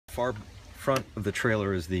Far front of the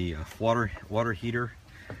trailer is the water heater,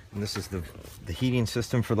 and this is the heating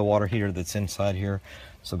system for the water heater that's inside here.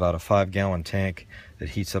 It's about a 5-gallon tank that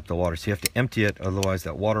heats up the water, so you have to empty it, otherwise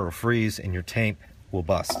that water will freeze and your tank will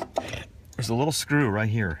bust. There's a little screw right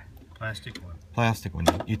here, Plastic one. plastic one.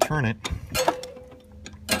 You turn it,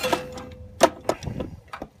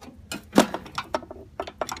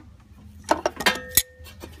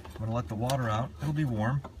 I'm gonna let the water out. It'll be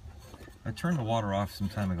warm. I turned the water off some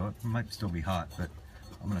time ago. It might still be hot, but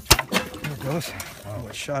I'm gonna turn it. There it goes. Oh,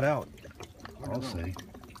 it shot out. I'll say.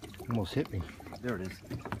 Almost hit me. There it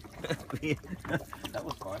is. That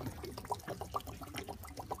was fun.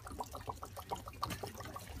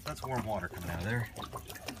 That's warm water coming out of there.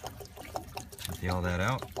 Empty all that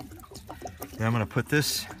out. Then I'm gonna put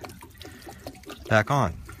this back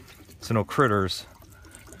on, so no critters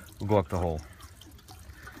will go up the hole.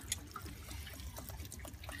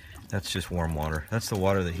 That's just warm water. That's the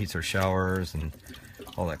water that heats our showers and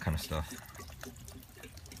all that kind of stuff.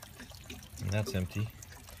 And that's empty.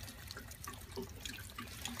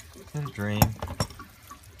 Let it drain.